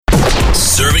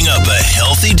Serving up a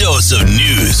healthy dose of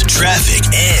news, traffic,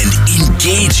 and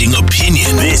engaging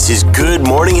opinion. This is Good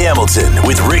Morning Hamilton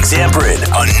with Rick Zamperin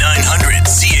on 900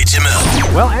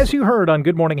 CHML. Well, as you heard on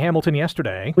Good Morning Hamilton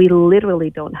yesterday, we literally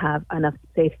don't have enough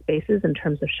safe spaces in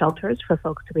terms of shelters for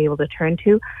folks to be able to turn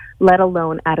to, let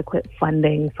alone adequate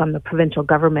funding from the provincial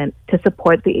government to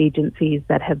support the agencies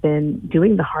that have been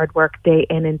doing the hard work day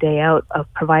in and day out of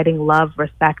providing love,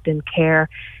 respect, and care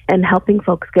and helping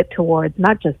folks get towards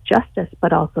not just justice,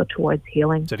 but also towards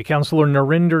healing. City Councillor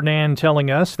Narinder Nan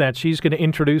telling us that she's going to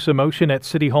introduce a motion at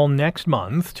City Hall next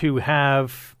month to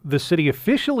have the city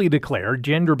officially declare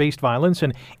gender-based violence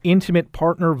and intimate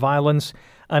partner violence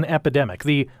an epidemic.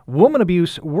 The Woman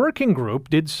Abuse Working Group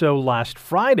did so last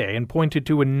Friday and pointed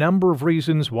to a number of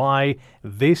reasons why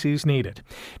this is needed.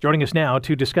 Joining us now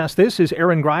to discuss this is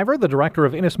Erin Greiver, the Director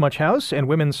of Inasmuch House and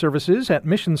Women's Services at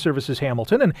Mission Services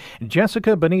Hamilton, and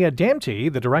Jessica Bonilla-Damty,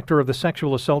 the Director of the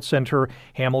Sexual Assault Center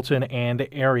Hamilton and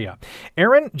Area.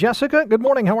 Erin, Jessica, good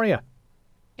morning. How are you?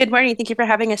 Good morning. Thank you for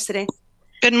having us today.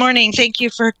 Good morning. Thank you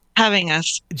for having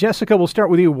us. Jessica, we'll start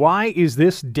with you. Why is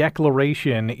this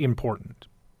declaration important?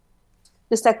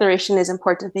 This declaration is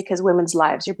important because women's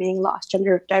lives are being lost.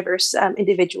 Gender diverse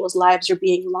individuals' lives are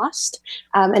being lost.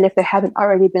 And if they haven't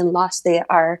already been lost, they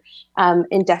are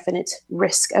indefinite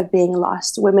risk of being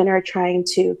lost. Women are trying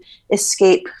to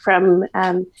escape from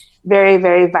very,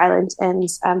 very violent and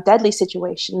deadly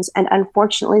situations. And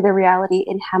unfortunately, the reality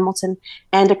in Hamilton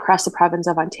and across the province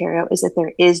of Ontario is that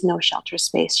there is no shelter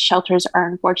space. Shelters are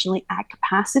unfortunately at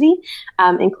capacity,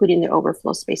 including the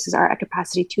overflow spaces are at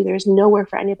capacity too. There's nowhere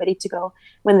for anybody to go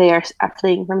when they are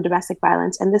fleeing from domestic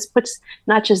violence. And this puts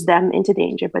not just them into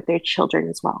danger, but their children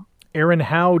as well. Erin,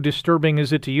 how disturbing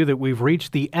is it to you that we've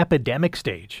reached the epidemic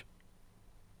stage?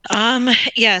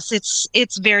 Yes,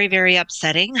 it's very, very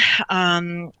upsetting.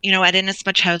 At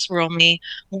Inasmuch House, we're only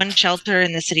one shelter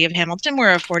in the city of Hamilton.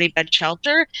 We're a 40-bed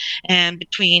shelter. And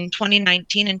between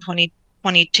 2019 and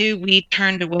 2022, we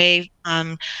turned away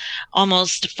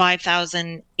almost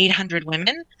 5,800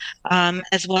 women.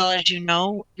 As well as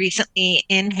recently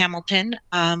in Hamilton,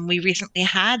 we recently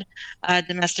had a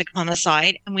domestic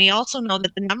homicide. And we also know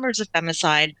that the numbers of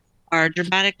femicide are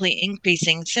dramatically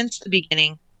increasing since the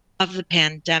beginning of the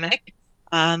pandemic.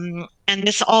 And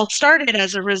this all started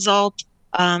as a result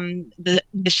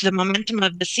the momentum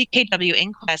of the CKW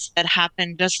inquest that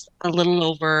happened just a little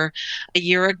over a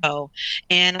year ago.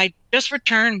 And I just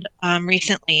returned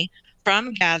recently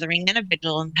from gathering in a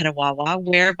vigil in Petawawa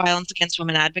where violence against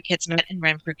women advocates met in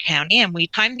Renfrew County. And we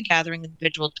timed the gathering and the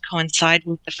vigil to coincide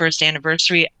with the first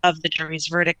anniversary of the jury's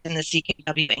verdict in the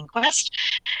CKW inquest.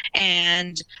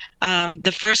 And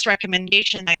the first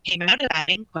recommendation that came out of that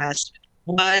inquest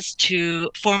was to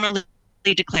formally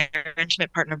declare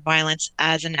intimate partner violence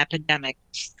as an epidemic.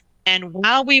 And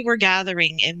while we were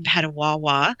gathering in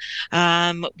Petawawa,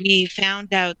 we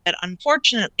found out that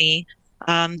unfortunately,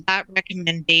 that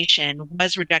recommendation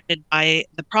was rejected by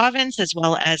the province as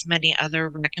well as many other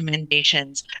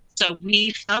recommendations. So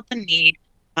we felt the need,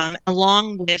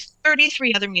 along with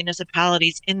 33 other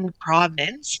municipalities in the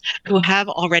province who have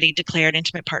already declared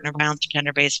intimate partner violence and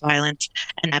gender-based violence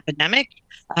an epidemic,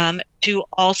 to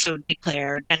also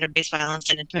declare gender-based violence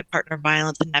and intimate partner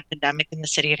violence an epidemic in the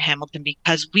city of Hamilton,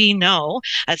 because we know,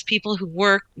 as people who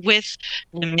work with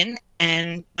women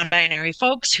and non-binary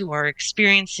folks who are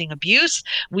experiencing abuse,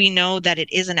 we know that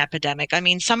it is an epidemic. I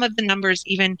mean, some of the numbers,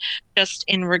 even just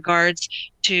in regards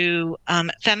to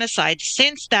femicide,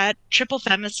 since that triple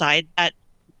femicide that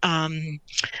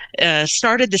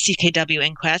started the CKW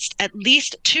inquest, at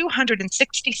least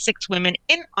 266 women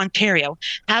in Ontario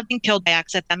have been killed by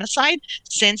acts of femicide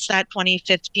since that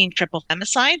 2015 triple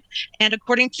femicide. And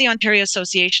according to the Ontario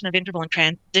Association of Interval and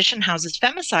Transition Houses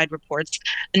femicide reports,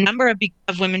 the number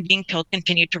of women being killed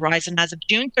continued to rise. And as of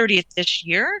June 30th this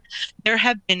year, there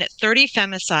have been 30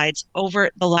 femicides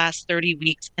over the last 30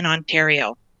 weeks in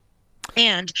Ontario.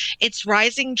 And it's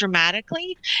rising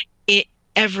dramatically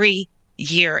every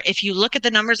year. If you look at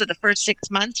the numbers of the first 6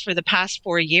 months for the past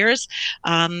 4 years,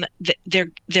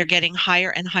 they're getting higher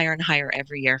and higher and higher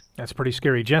every year. That's pretty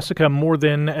scary. Jessica,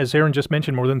 as Erin just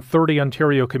mentioned, more than 30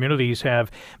 Ontario communities have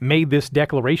made this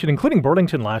declaration, including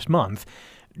Burlington last month.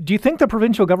 Do you think the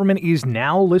provincial government is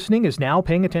now listening, is now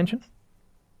paying attention?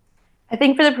 I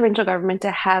think for the provincial government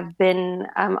to have been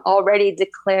already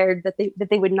declared that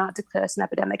they would not declare this an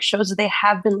epidemic shows that they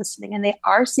have been listening and they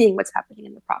are seeing what's happening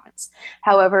in the province.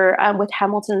 However, with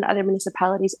Hamilton and other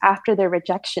municipalities, after their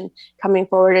rejection, coming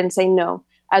forward and saying no,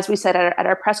 as we said at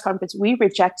our press conference, we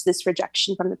reject this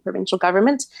rejection from the provincial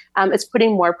government. It's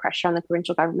putting more pressure on the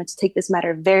provincial government to take this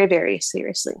matter very, very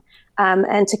seriously.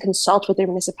 and to consult with their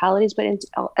municipalities, but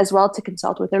as well to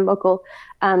consult with their local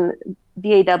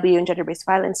BAW and gender-based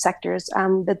violence sectors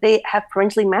that they have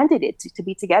provincially mandated to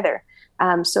be together.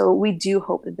 So we do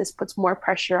hope that this puts more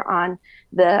pressure on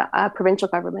the provincial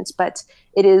governments, but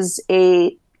it is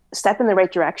a step in the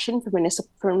right direction for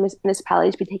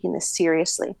municipalities to be taking this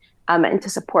seriously and to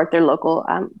support their local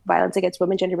violence against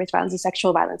women, gender-based violence, and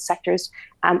sexual violence sectors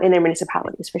in their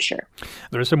municipalities, for sure.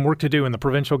 There's some work to do, and the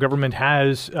provincial government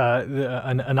has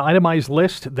an itemized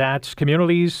list that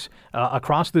communities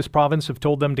across this province have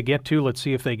told them to get to. Let's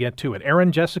see if they get to it.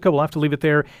 Erin, Jessica, we'll have to leave it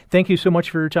there. Thank you so much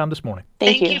for your time this morning.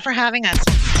 Thank you for having us.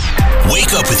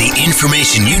 Wake up with the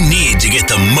information you need to get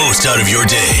the most out of your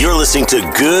day. You're listening to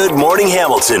Good Morning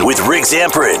Hamilton with Rick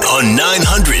Zamperin on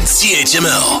 900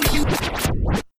 CHML.